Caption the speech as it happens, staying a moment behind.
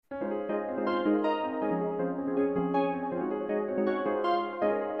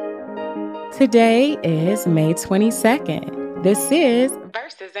Today is May 22nd. This is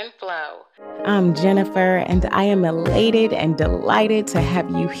Verses in Flow. I'm Jennifer, and I am elated and delighted to have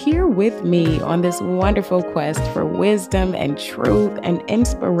you here with me on this wonderful quest for wisdom and truth and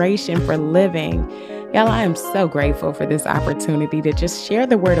inspiration for living. Y'all, I am so grateful for this opportunity to just share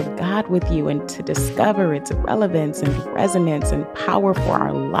the Word of God with you and to discover its relevance and resonance and power for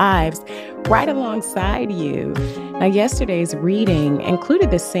our lives right alongside you. Now, yesterday's reading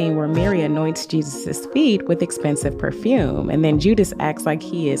included the scene where Mary anoints Jesus' feet with expensive perfume, and then Judas acts like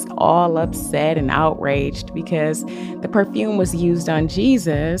he is all upset and outraged because the perfume was used on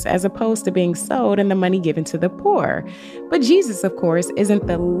Jesus as opposed to being sold and the money given to the poor. But Jesus, of course, isn't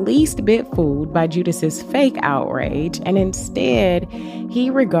the least bit fooled by Judas's fake outrage, and instead,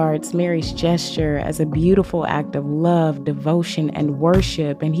 he regards Mary's gesture as a beautiful act of love, devotion, and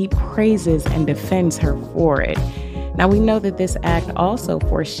worship, and he praises and defends her for it. Now, we know that this act also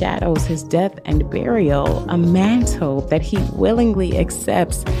foreshadows his death and burial, a mantle that he willingly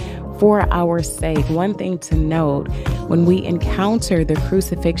accepts for our sake. One thing to note, when we encounter the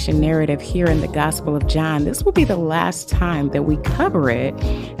crucifixion narrative here in the Gospel of John, this will be the last time that we cover it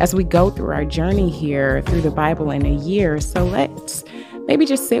as we go through our journey here through the Bible in a year. So let's maybe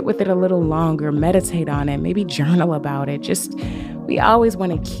just sit with it a little longer, meditate on it, maybe journal about it. We always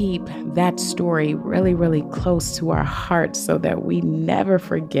want to keep that story really, really close to our hearts so that we never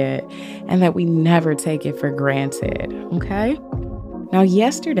forget and that we never take it for granted, okay? Now,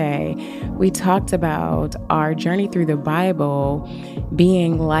 yesterday, we talked about our journey through the Bible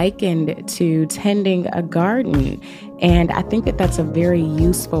being likened to tending a garden. And I think that that's a very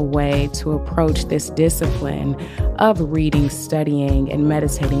useful way to approach this discipline of reading, studying, and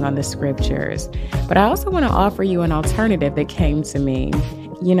meditating on the scriptures. But I also want to offer you an alternative that came to me.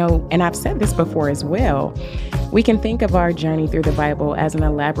 And I've said this before as well. We can think of our journey through the Bible as an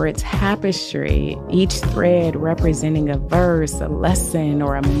elaborate tapestry, each thread representing a verse, a lesson,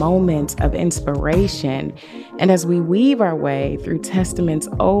 or a moment of inspiration. And as we weave our way through Testaments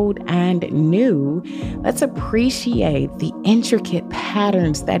old and new, let's appreciate the intricate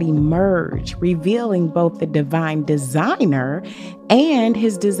patterns that emerge, revealing both the divine designer and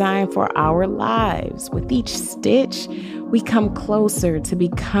his design for our lives. With each stitch, we come closer to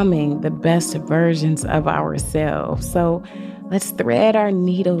becoming the best versions of ourselves. So let's thread our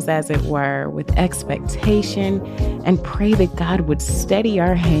needles, as it were, with expectation and pray that God would steady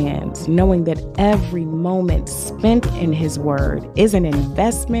our hands, knowing that every moment spent in His Word is an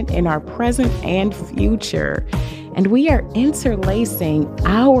investment in our present and future. And we are interlacing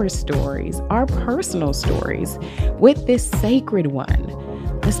our stories, our personal stories, with this sacred one.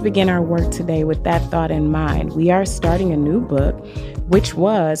 Let's begin our work today with that thought in mind. We are starting a new book, which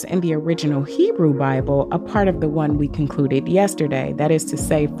was, in the original Hebrew Bible, a part of the one we concluded yesterday. That is to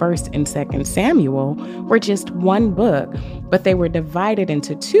say, 1st and 2nd Samuel were just one book, but they were divided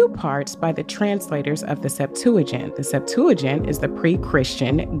into two parts by the translators of the Septuagint. The Septuagint is the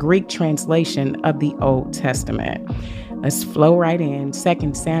pre-Christian Greek translation of the Old Testament. Let's flow right in.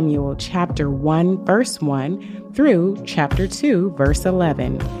 2 Samuel chapter 1, verse 1 through chapter 2, verse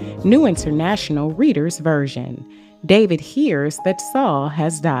 11. New International Reader's Version. David hears that Saul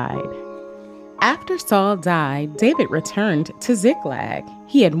has died. After Saul died, David returned to Ziklag.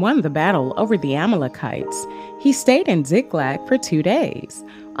 He had won the battle over the Amalekites. He stayed in Ziklag for 2 days.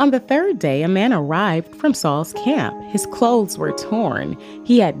 On the third day, a man arrived from Saul's camp. His clothes were torn.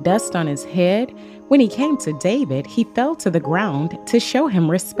 He had dust on his head. When he came to David, he fell to the ground to show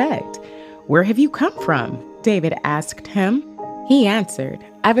him respect. "Where have you come from?" David asked him. He answered,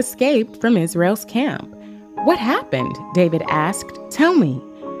 "I've escaped from Israel's camp." "What happened?" David asked. "Tell me."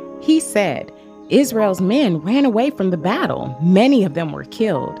 He said, "Israel's men ran away from the battle. Many of them were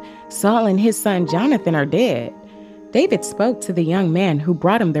killed. Saul and his son Jonathan are dead." David spoke to the young man who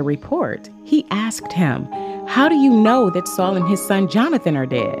brought him the report. He asked him, "How do you know that Saul and his son Jonathan are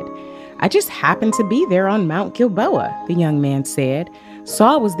dead?" "I just happened to be there on Mount Gilboa," the young man said.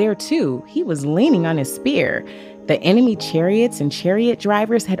 "Saul was there too. He was leaning on his spear. The enemy chariots and chariot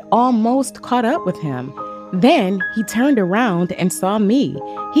drivers had almost caught up with him. Then he turned around and saw me.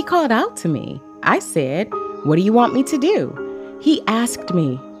 He called out to me. I said, 'What do you want me to do?' He asked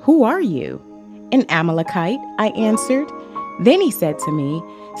me, 'Who are you?' 'An Amalekite,' I answered. Then he said to me,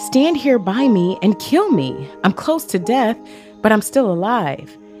 'Stand here by me and kill me. I'm close to death, but I'm still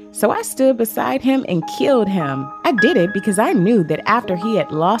alive.' So I stood beside him and killed him. I did it because I knew that after he had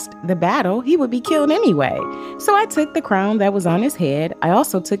lost the battle, he would be killed anyway. So I took the crown that was on his head. I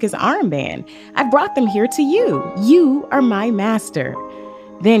also took his armband. I brought them here to you. You are my master."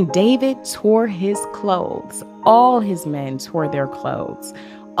 Then David tore his clothes. All his men tore their clothes.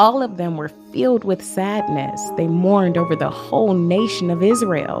 All of them were filled with sadness. They mourned over the whole nation of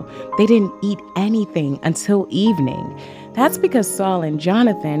Israel. They didn't eat anything until evening. That's because Saul and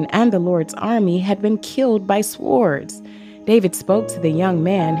Jonathan and the Lord's army had been killed by swords. David spoke to the young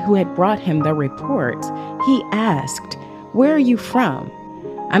man who had brought him the report. He asked, "Where are you from?"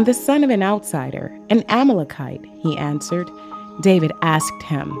 "I'm the son of an outsider, an Amalekite," he answered. David asked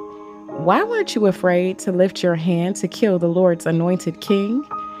him, "Why weren't you afraid to lift your hand to kill the Lord's anointed king?"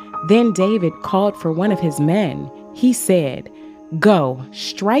 Then David called for one of his men. He said, "Go,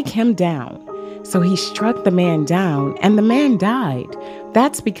 strike him down." So he struck the man down, and the man died.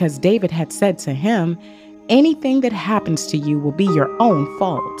 That's because David had said to him, "Anything that happens to you will be your own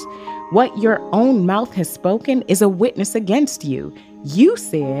fault. What your own mouth has spoken is a witness against you. You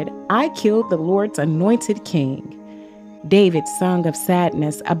said, 'I killed the Lord's anointed king.'" David sung of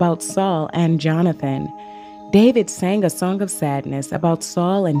sadness about Saul and Jonathan. David sang a song of sadness about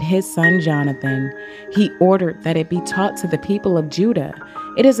Saul and his son Jonathan. He ordered that it be taught to the people of Judah.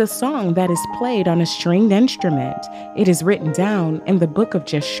 It is a song that is played on a stringed instrument. It is written down in the book of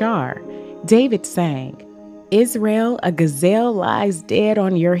Jashar. David sang, "Israel, a gazelle lies dead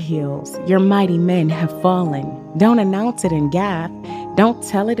on your hills. Your mighty men have fallen. Don't announce it in Gath. Don't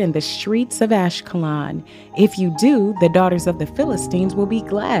tell it in the streets of Ashkelon. If you do, the daughters of the Philistines will be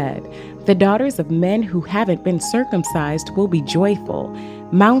glad. The daughters of men who haven't been circumcised will be joyful.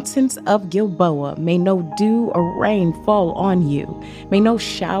 Mountains of Gilboa, may no dew or rain fall on you. May no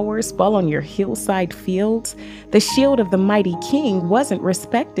showers fall on your hillside fields. The shield of the mighty king wasn't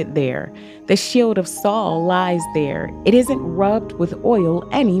respected there. The shield of Saul lies there. It isn't rubbed with oil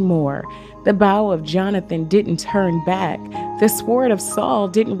anymore. The bow of Jonathan didn't turn back. The sword of Saul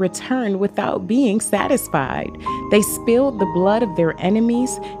didn't return without being satisfied. They spilled the blood of their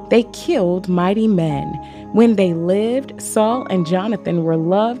enemies. They killed mighty men. When they lived, Saul and Jonathan were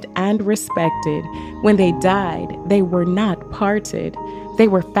loved and respected. When they died, they were not parted. They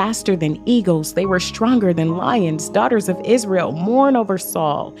were faster than eagles. They were stronger than lions. Daughters of Israel, mourn over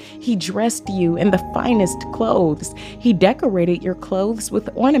Saul. He dressed you in the finest clothes. He decorated your clothes with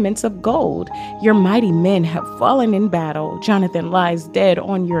ornaments of gold. Your mighty men have fallen in battle. Jonathan lies dead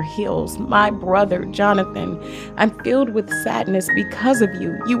on your hills. My brother, Jonathan, I'm filled with sadness because of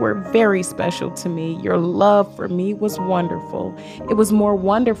you. You were very special to me. Your love for me was wonderful. It was more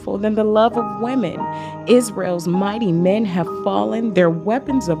wonderful than the love of women. Israel's mighty men have fallen. Their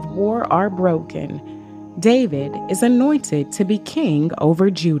weapons of war are broken. David is anointed to be king over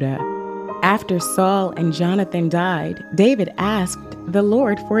Judah. After Saul and Jonathan died, David asked the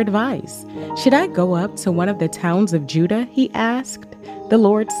Lord for advice. "Should I go up to one of the towns of Judah?" he asked. The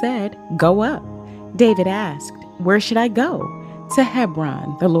Lord said, "Go up." David asked, "Where should I go?" "To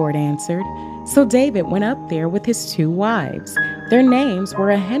Hebron," the Lord answered. So David went up there with his 2 wives. Their names were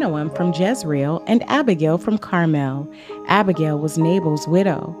Ahinoam from Jezreel and Abigail from Carmel. Abigail was Nabal's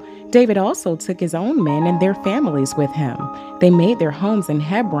widow. David also took his own men and their families with him. They made their homes in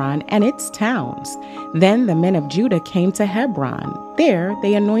Hebron and its towns. Then the men of Judah came to Hebron. There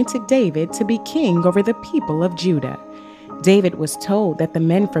they anointed David to be king over the people of Judah. David was told that the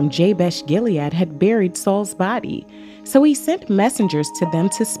men from Jabesh Gilead had buried Saul's body, so he sent messengers to them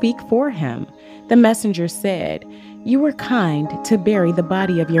to speak for him. The messengers said, "You were kind to bury the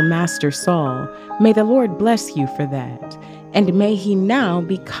body of your master Saul. May the Lord bless you for that. And may he now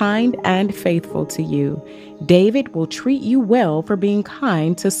be kind and faithful to you. David will treat you well for being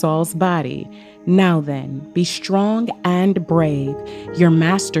kind to Saul's body. Now then, be strong and brave. Your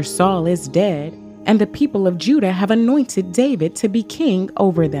master Saul is dead, and the people of Judah have anointed David to be king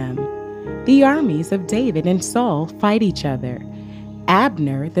over them." The armies of David and Saul fight each other.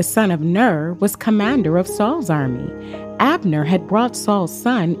 Abner, the son of Ner, was commander of Saul's army. Abner had brought Saul's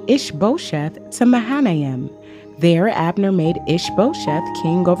son Ishbosheth to Mahanaim. There Abner made Ishbosheth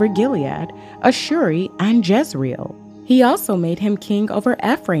king over Gilead, Ashuri, and Jezreel. He also made him king over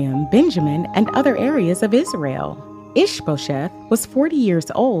Ephraim, Benjamin, and other areas of Israel. Ishbosheth was 40 years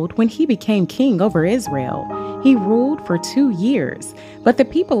old when he became king over Israel. He ruled for 2 years, but the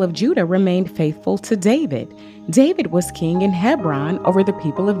people of Judah remained faithful to David. David was king in Hebron over the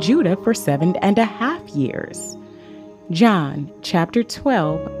people of Judah for 7.5 years. John chapter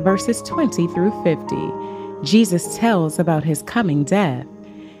 12, verses 20 through 50. Jesus tells about his coming death.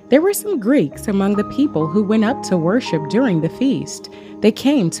 There were some Greeks among the people who went up to worship during the feast. They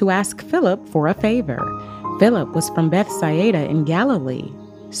came to ask Philip for a favor. Philip was from Bethsaida in Galilee.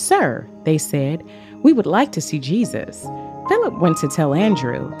 "Sir," they said, "we would like to see Jesus." Philip went to tell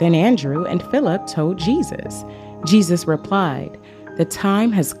Andrew. Then Andrew and Philip told Jesus. Jesus replied, The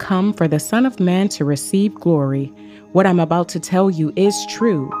time has come for the Son of Man to receive glory. What I'm about to tell you is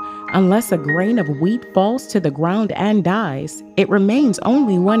true. Unless a grain of wheat falls to the ground and dies, it remains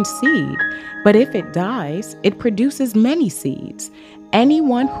only one seed. But if it dies, it produces many seeds.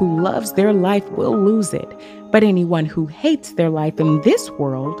 Anyone who loves their life will lose it, but anyone who hates their life in this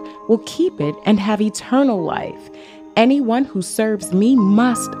world will keep it and have eternal life. Anyone who serves me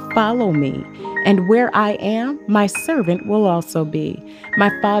must follow me, and where I am, my servant will also be.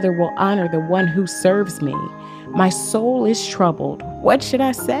 My Father will honor the one who serves me. My soul is troubled. What should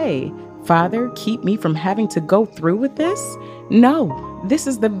I say? Father, keep me from having to go through with this? No, this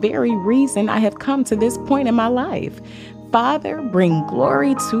is the very reason I have come to this point in my life. Father, bring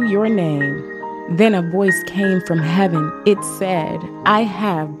glory to your name. Then a voice came from heaven. It said, I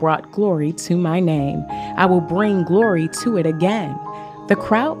have brought glory to my name. I will bring glory to it again. The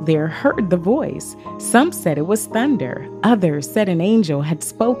crowd there heard the voice. Some said it was thunder. Others said an angel had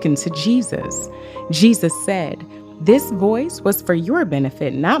spoken to Jesus. Jesus said, this voice was for your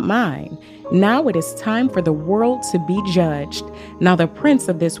benefit, not mine. Now it is time for the world to be judged. Now the prince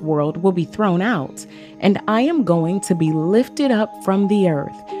of this world will be thrown out, and I am going to be lifted up from the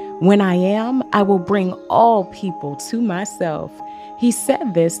earth. When I am, I will bring all people to myself. He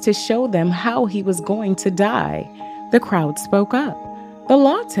said this to show them how he was going to die. The crowd spoke up. The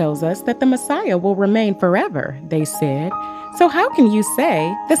law tells us that the Messiah will remain forever, they said. So how can you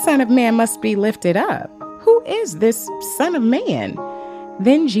say the Son of Man must be lifted up? Who is this Son of Man?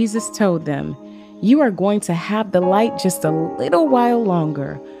 Then Jesus told them, you are going to have the light just a little while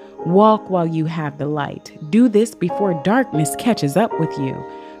longer. Walk while you have the light. Do this before darkness catches up with you.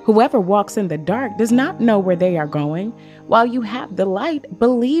 Whoever walks in the dark does not know where they are going. While you have the light,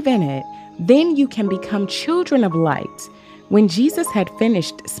 believe in it. Then you can become children of light. When Jesus had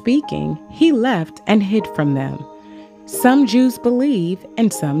finished speaking, he left and hid from them. Some Jews believe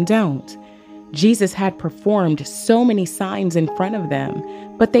and some don't. Jesus had performed so many signs in front of them,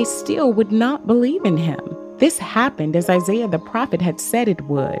 but they still would not believe in him. This happened as Isaiah the prophet had said it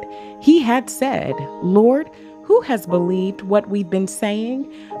would. He had said, Lord, who has believed what we've been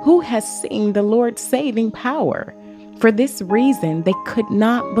saying? Who has seen the Lord's saving power? For this reason, they could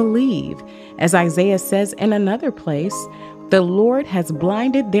not believe. As Isaiah says in another place, the Lord has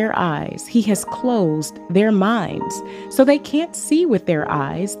blinded their eyes. He has closed their minds. So they can't see with their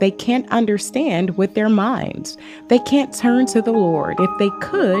eyes. They can't understand with their minds. They can't turn to the Lord. If they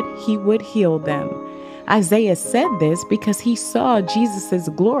could, he would heal them. Isaiah said this because he saw Jesus'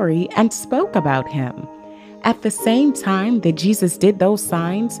 glory and spoke about him. At the same time that Jesus did those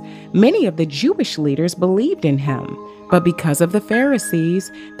signs, many of the Jewish leaders believed in him. But because of the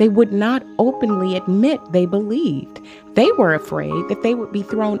Pharisees, they would not openly admit they believed. They were afraid that they would be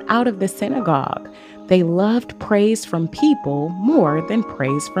thrown out of the synagogue. They loved praise from people more than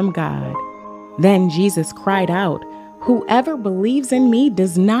praise from God. Then Jesus cried out, whoever believes in me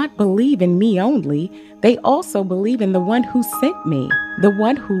does not believe in me only. They also believe in the one who sent me. The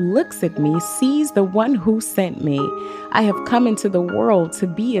one who looks at me sees the one who sent me. I have come into the world to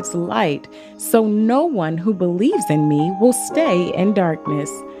be its light, so no one who believes in me will stay in darkness.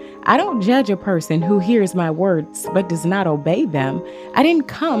 I don't judge a person who hears my words but does not obey them. I didn't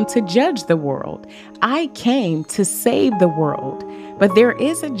come to judge the world. I came to save the world. But there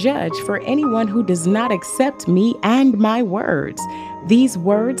is a judge for anyone who does not accept me and my words. These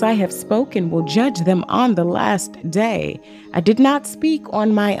words I have spoken will judge them on the last day. I did not speak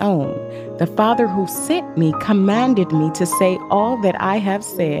on my own. The Father who sent me commanded me to say all that I have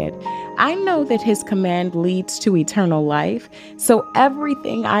said. I know that his command leads to eternal life, so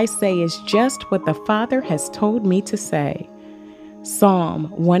everything I say is just what the Father has told me to say.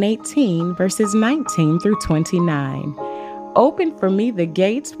 Psalm 118, verses 19 through 29. Open for me the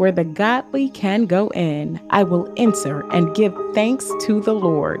gates where the godly can go in. I will enter and give thanks to the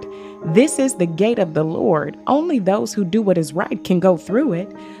Lord. This is the gate of the Lord. Only those who do what is right can go through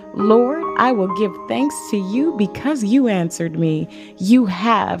it. Lord, I will give thanks to you because you answered me. You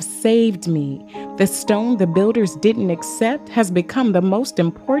have saved me. The stone the builders didn't accept has become the most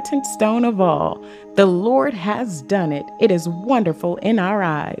important stone of all. The Lord has done it. It is wonderful in our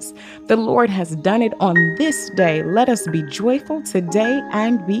eyes. The Lord has done it on this day. Let us be joyful today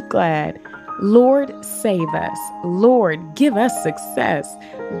and be glad. Lord, save us. Lord, give us success.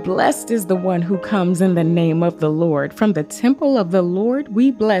 Blessed is the one who comes in the name of the Lord. From the temple of the Lord,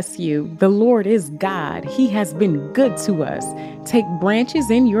 we bless you. The Lord is God. He has been good to us. Take branches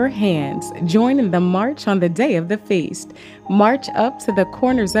in your hands. Join in the march on the day of the feast. March up to the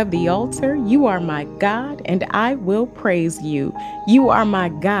corners of the altar. You are my God, and I will praise you. You are my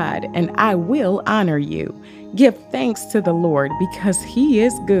God, and I will honor you. Give thanks to the Lord because he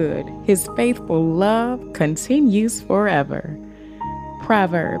is good. His faithful love continues forever.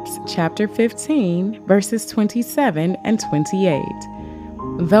 Proverbs chapter 15, verses 27 and 28.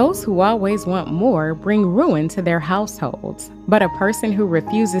 Those who always want more bring ruin to their households, but a person who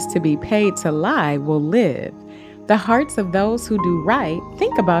refuses to be paid to lie will live. The hearts of those who do right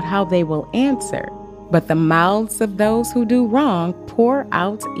think about how they will answer, but the mouths of those who do wrong pour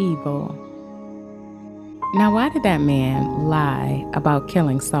out evil. Now, why did that man lie about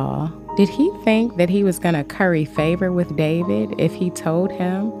killing Saul? Did he think that he was going to curry favor with David if he told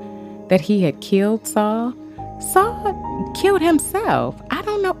him that he had killed Saul? Saul killed himself. I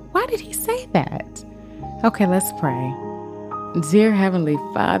don't know. Why did he say that? Okay, let's pray. Dear Heavenly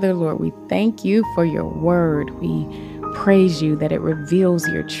Father, Lord, we thank you for your word. We praise you that it reveals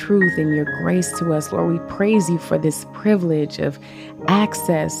your truth and your grace to us. Lord, we praise you for this privilege of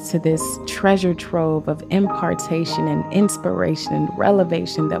access to this treasure trove of impartation and inspiration and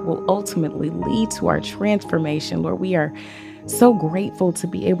revelation that will ultimately lead to our transformation. Lord, we are so grateful to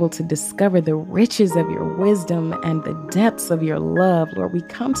be able to discover the riches of your wisdom and the depths of your love. Lord, we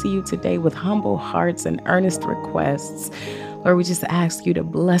come to you today with humble hearts and earnest requests. Lord, we just ask you to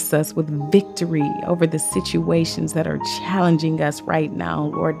bless us with victory over the situations that are challenging us right now,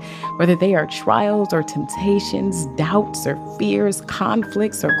 Lord, whether they are trials or temptations, doubts or fears,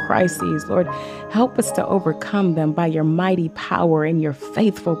 conflicts or crises. Lord, help us to overcome them by your mighty power and your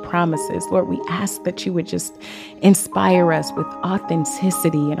faithful promises. Lord, we ask that you would just inspire us with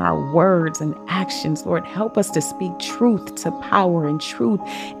authenticity in our words and actions. Lord, help us to speak truth to power and truth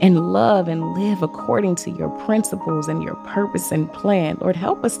and love and live according to your principles and your purpose and plan. Lord,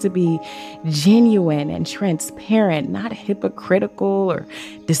 help us to be genuine and transparent, not hypocritical or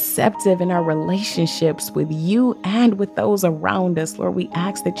deceptive in our relationships with you and with those around us. Lord, we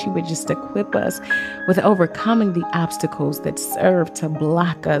ask that you would just equip us with overcoming the obstacles that serve to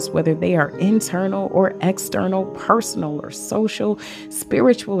block us, whether they are internal or external, personal or social,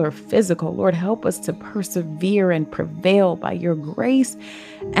 spiritual or physical. Lord, help us to persevere and prevail by your grace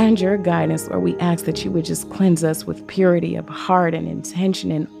and your guidance. Lord, we ask that you would just cleanse us with purity of heart and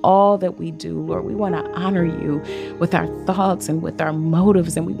intention in all that we do. Lord, we want to honor you with our thoughts and with our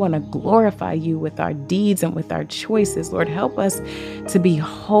motives, and we want to glorify you with our deeds and with our choices. Lord, help us to be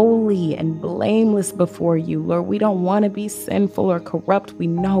holy and blameless before you. Lord, we don't want to be sinful or corrupt. We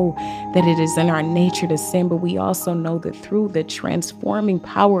know that it is in our nature to sin, but we also know that through the transforming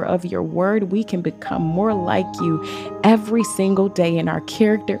power of your word, we can become more like you every single day in our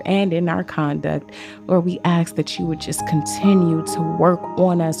character and in our conduct. Lord, we ask that you would just continue to work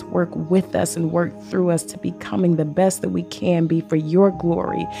on us, work with us, and work through us to becoming the best that we can be for your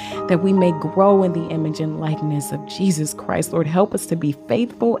glory, that we may grow in the image and likeness of Jesus Christ. Lord, help us to be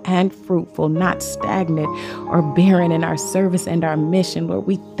faithful and fruitful, not stagnant or barren in our service and our mission. Lord,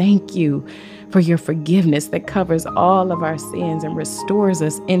 we thank you for your forgiveness that covers all of our sins and restores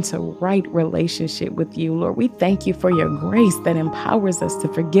us into right relationship with you. Lord, we thank you for your grace that empowers us to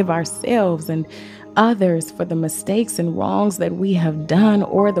forgive ourselves and others for the mistakes and wrongs that we have done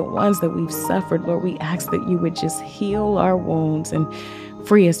or the ones that we've suffered. Lord, we ask that you would just heal our wounds and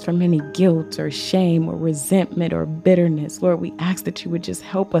free us from any guilt or shame or resentment or bitterness. Lord, we ask that you would just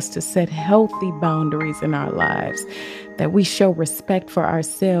help us to set healthy boundaries in our lives, that we show respect for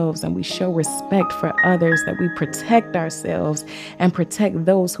ourselves and we show respect for others, that we protect ourselves and protect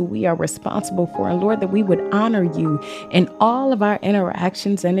those who we are responsible for. And Lord, that we would honor you in all of our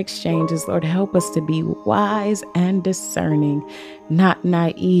interactions and exchanges. Lord, help us to be wise and discerning, not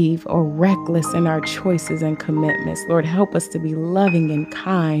naive or reckless in our choices and commitments. Lord, help us to be loving and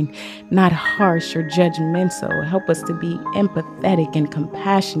kind, not harsh or judgmental. Help us to be empathetic and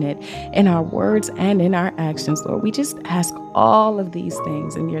compassionate in our words and in our actions. Lord, we just ask all of these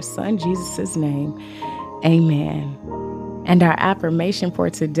things in your Son, Jesus' name. Amen. And our affirmation for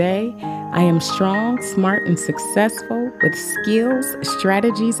today: I am strong, smart, and successful with skills,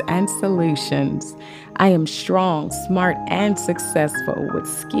 strategies, and solutions. I am strong, smart, and successful with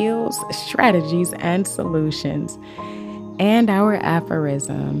skills, strategies, and solutions. And our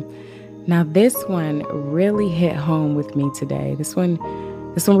aphorism. Now, this one really hit home with me today. This one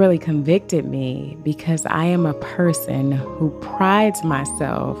really convicted me because I am a person who prides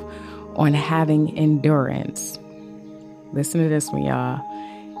myself on having endurance. Listen to this one, y'all.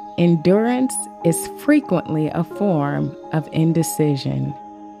 Endurance is frequently a form of indecision.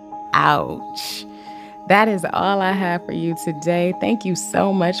 Ouch. That is all I have for you today. Thank you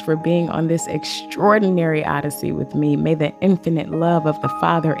so much for being on this extraordinary odyssey with me. May the infinite love of the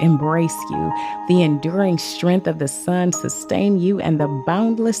Father embrace you, the enduring strength of the Son sustain you, and the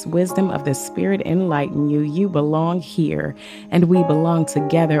boundless wisdom of the Spirit enlighten you. You belong here, and we belong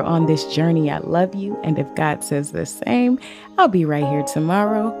together on this journey. I love you, and if God says the same, I'll be right here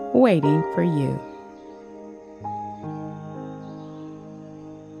tomorrow waiting for you.